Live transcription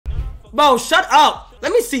Bro, shut up.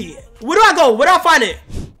 Let me see. Where do I go? Where do I find it?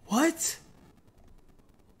 What?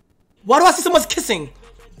 Why do I see someone's kissing?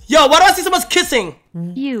 Yo, why do I see someone's kissing?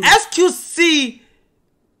 You. XQC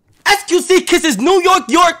kisses New York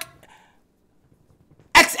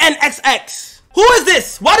XNXX. Who is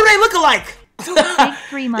this? Why do they look alike? Big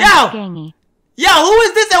 3 months gangy. Yo, who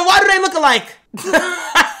is this and why do they look alike?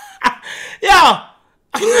 Yo.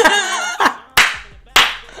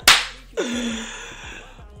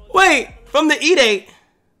 Wait, from the E-Date.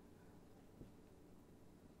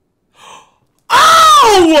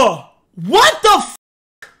 Oh! What the f?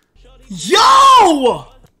 Yo!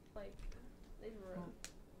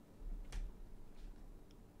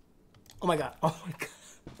 Oh my god. Oh my god.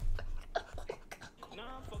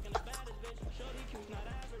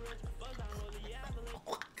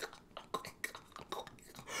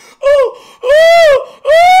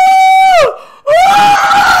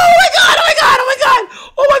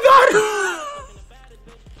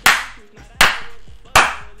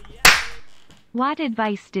 What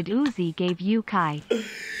advice did Uzi give you, Kai?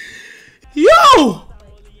 Yo!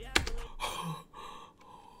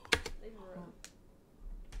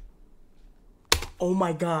 Oh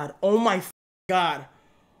my god. Oh my god.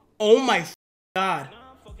 Oh my god.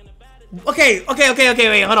 Okay,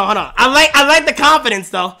 wait, hold on. I like the confidence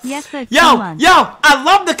though. Yes, sir. Yo, I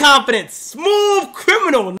love the confidence. Smooth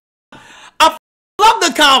criminal. I love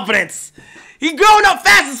the confidence. He growing up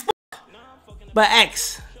fast as fuck. But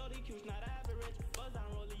X,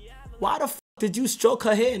 why the fuck did you stroke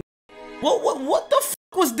her hair? What the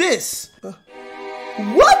fuck was this?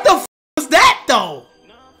 What the fuck was that though?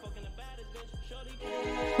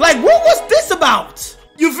 Like, what was this about?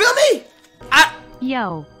 You feel me?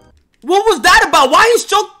 Yo. What was that about? Why he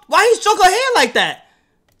stroke her hair like that?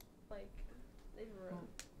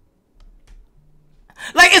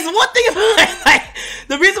 Like, it's one thing about, like,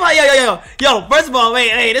 the reason why, yo, first of all,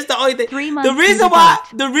 wait, this is the only thing. 3 months. The reason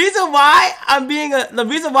why I'm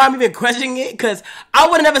even questioning it, because I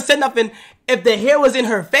would have never said nothing if the hair was in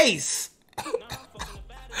her face.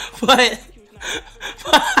 but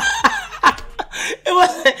it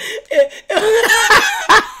wasn't.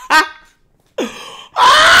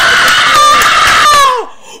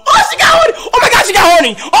 Oh, she got horny! Oh my god, she got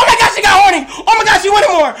horny! Oh my god, she got horny! Oh my god, she wanted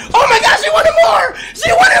more! Oh my god, she wanted more!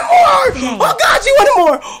 She wanted more! Oh god, she wanted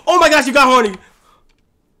more! Oh my god, she got horny!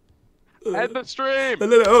 End the stream!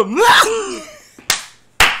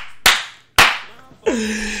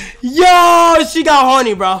 Yo, she got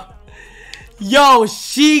horny, bro. Yo,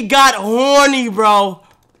 she got horny, bro.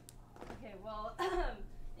 Okay, well,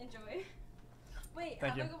 enjoy. Wait,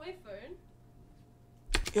 Thank you. I got my phone?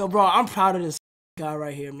 Yo, bro, I'm proud of this guy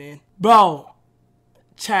right here, man. Bro,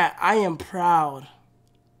 chat, I am proud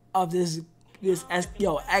of this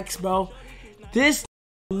X, bro. This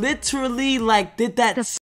literally, like, did that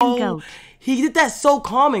so... He did that so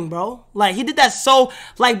calming, bro. Like, he did that so...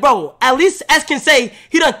 Like, bro, at least X can say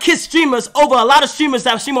he done kissed streamers over a lot of streamers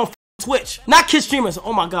that stream on Twitch. Not kiss streamers.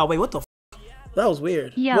 Oh, my God. Wait, what the f***? That was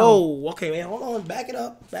weird. Yo. Whoa. Okay, man. Hold on. Back it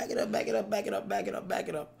up.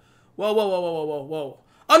 Whoa.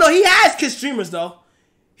 Oh, no. He has kissed streamers, though.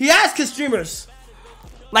 He has kissed streamers.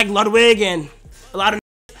 Like Ludwig and a lot of...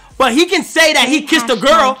 But he can say that he kissed a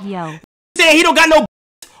girl. Yo. Saying he don't got no...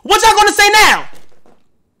 What y'all gonna say now?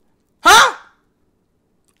 Huh?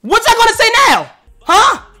 What y'all gonna say now?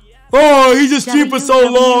 Huh? Oh, he just streamed for so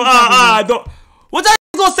long. Don't. What y'all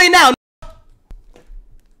gonna say now?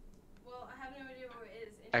 Well, I have no idea where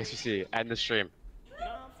it is. XQC, end the stream.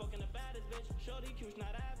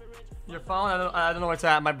 Your phone? I don't know where it's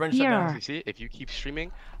at. My brain shut down. XQC, if you keep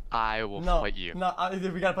streaming, I will fight you. No, we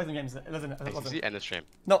gotta play some games. Listen. XQC, end the stream.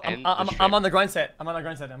 No, I'm on the grind set. I'm on the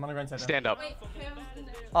grind set. Stand up. Wait,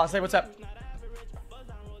 Say what's up.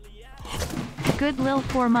 Good Lil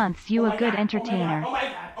 4 months, you a good entertainer. Oh my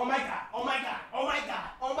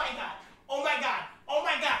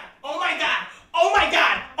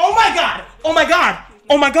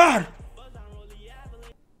god.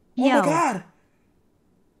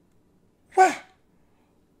 What?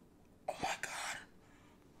 Oh my god.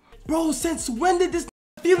 Bro, since when did this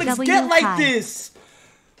Felix get like this?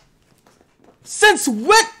 Since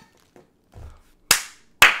when?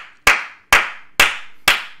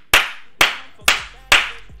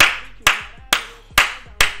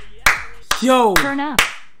 Yo. Turn up.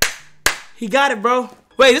 He got it, bro.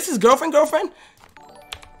 Wait, this is girlfriend?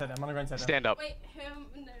 Stand up. Wait, him?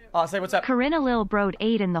 Oh, say what's up. Corinna Lil broed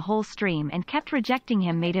 8 in the whole stream and kept rejecting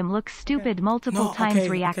him, made him look stupid multiple times.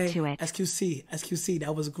 React to it. XQC,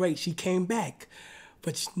 that was great. She came back.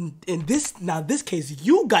 But in this case,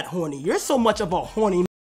 you got horny. You're so much of a horny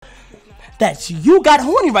that you got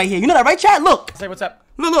horny right here. You know that, right, chat? Look. Say what's up.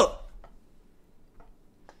 Look.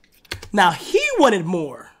 Now he wanted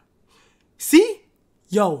more. See?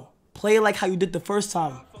 Yo, play it like how you did the first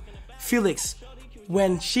time. Felix,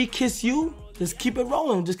 when she kissed you, just keep it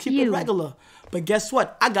rolling. Just keep it regular. But guess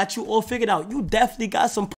what? I got you all figured out. You definitely got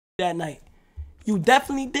some that night. You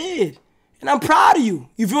definitely did. And I'm proud of you.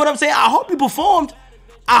 You feel what I'm saying? I hope you performed.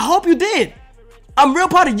 I hope you did. I'm real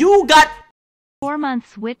proud of you. You got 4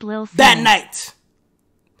 months with Lil Cenat that night.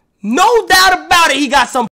 No doubt about it, he got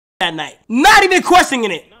some that night. Not even questioning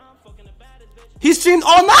it. He streamed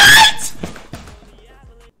all night.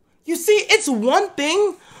 You see, it's one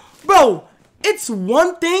thing, bro. It's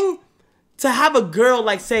one thing to have a girl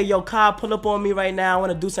like say, yo, Kyle, pull up on me right now. I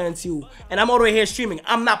want to do something to you. And I'm all the way here streaming.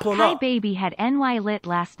 I'm not pulling up. Hi, baby had NYYXXII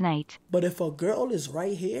last night. But if a girl is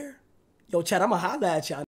right here, yo, chat, I'ma holla at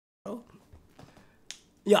y'all, bro.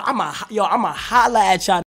 I'ma holla at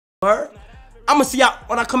y'all, bro. I'ma see y'all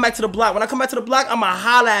when I come back to the block. When I come back to the block, I'ma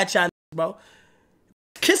holla at y'all, bro.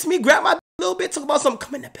 Kiss me, grab my little bit, talk about something,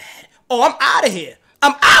 come in the bed. Oh, I'm out of here.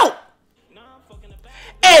 I'm out.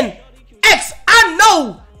 And X, I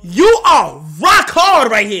know you are rock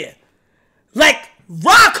hard right here. Like,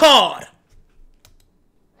 rock hard.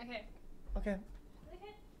 Okay. Okay.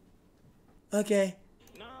 Okay.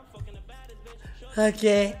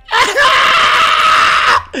 Okay.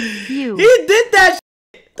 You. He did that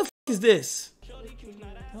shit. What the fuck is this?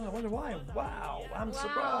 Oh, I wonder why. Wow, I'm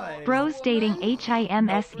surprised. Bros dating Don't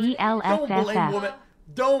blame HIMSELFFF. women.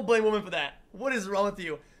 Don't blame women for that. What is wrong with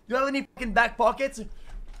you? You have any fucking back pockets?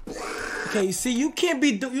 Okay, you see, you can't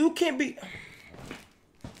be.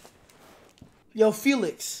 Yo,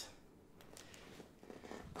 Felix.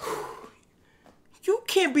 You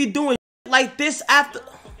can't be doing like this after.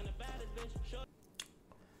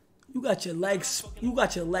 You got your legs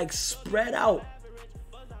spread out.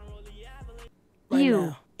 Right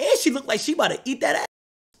now. And she look like she about to eat that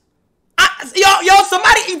ass. Yo,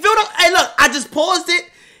 somebody, you feel them? Hey, look, I just paused it.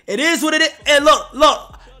 It is what it is. And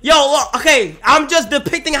look. Yo, look, okay, I'm just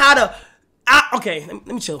depicting how to. Okay, let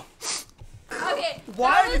me chill. Okay.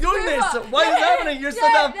 Why are you doing this? What is happening? You're so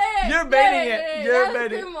dumb. You're baiting it. You're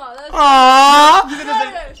baiting it. Aww.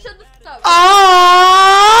 Shut the fuck up.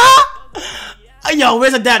 Aww. Yo,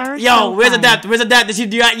 where's the depth? Yo, where's the depth? Where's the depth? Did she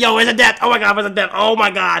do that? Yo, where's the depth? Oh my god, where's the depth? Oh my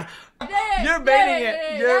god. You're baiting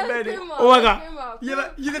it. You're baiting it. Oh my god.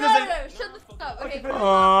 You're gonna say. Shut the fuck up. Okay. Aww.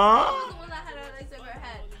 I was the one that had a nice over her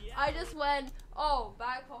head. I just went, oh,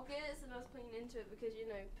 back pockets, and I was playing into it because, you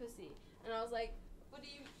know, pussy. And I was like, what do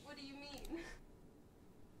you mean?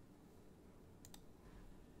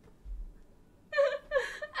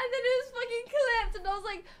 And then it was fucking clipped, and I was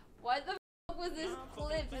like, why the fuck was this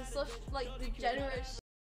clipped? It's such, like, degenerate shit.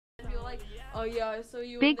 And people were like, oh yeah, I saw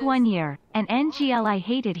you. Big 1 year. And NGL I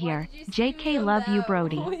hated here. Why did you see me JK on love you, that?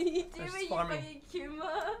 Brody. What are you doing, That's you farming. fucking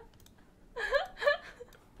Kuma?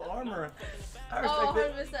 Farmer. I Oh,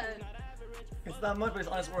 respect it. 100%. It's not much, but it's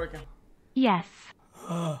honest work. Yes.